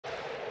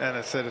And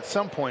I said at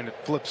some point it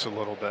flips a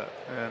little bit.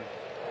 And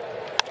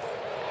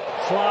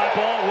fly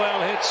ball,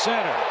 well hit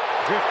center.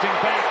 Drifting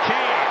back,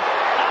 Kane.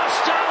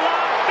 Hasta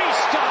la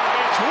vista.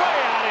 It's way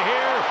out of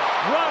here.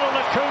 Ronald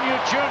Acuña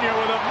Jr.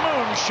 with a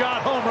moonshot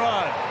home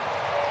run.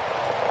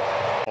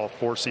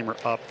 Four-seamer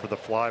up for the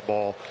fly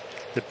ball.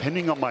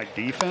 Depending on my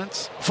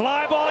defense.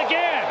 Fly ball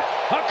again.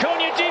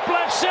 Acuña deep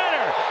left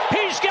center.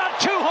 He's got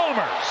 2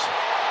 homers.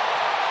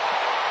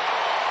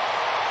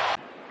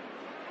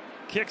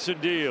 Kicks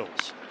and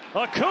deals.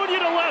 Acuña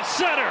to left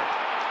center.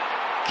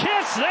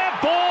 Kiss that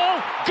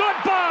ball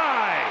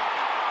goodbye.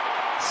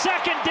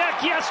 Second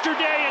deck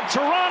yesterday in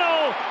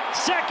Toronto.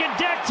 Second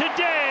deck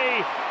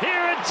today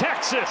here in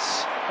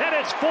Texas. And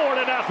it's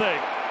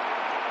 4-0.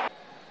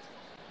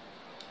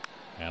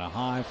 And a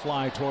high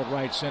fly toward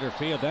right center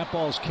field. That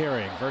ball's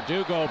carrying.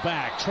 Verdugo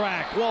back.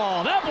 Track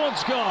wall. That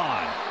one's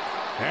gone.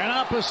 An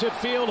opposite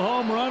field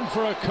home run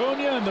for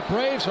Acuña, and the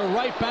Braves are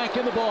right back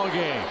in the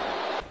ballgame.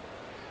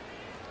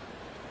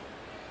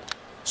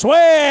 Swing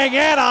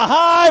and a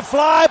high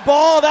fly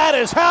ball. That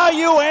is how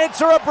you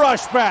answer a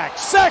brushback.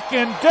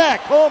 Second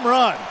deck home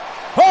run.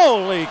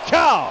 Holy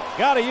cow.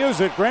 Got to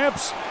use it,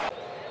 Gramps.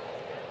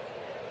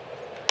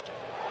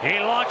 He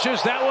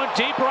launches that one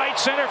deep right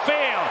center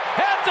field.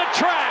 At the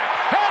track.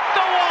 At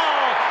the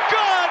wall.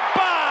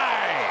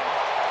 Goodbye.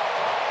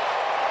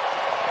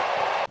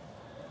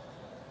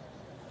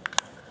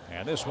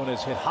 And this one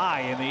is hit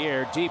high in the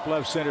air. Deep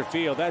left center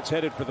field. That's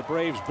headed for the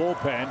Braves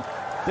bullpen.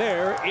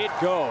 There it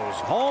goes.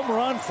 Home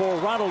run for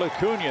Ronald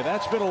Acuña.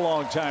 That's been a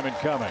long time in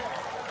coming.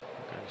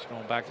 Okay, just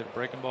going back to the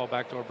breaking ball,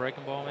 backdoor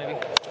breaking ball maybe.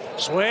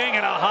 Swing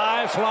and a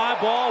high fly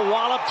ball.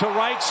 Wallop to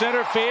right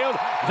center field.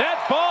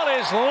 That ball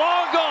is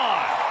long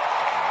gone.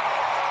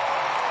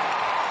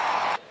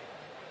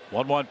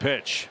 1-1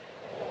 pitch.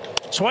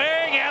 Swing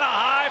and a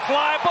high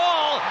fly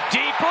ball.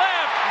 Deep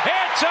left.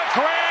 It's a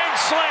grand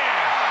slam.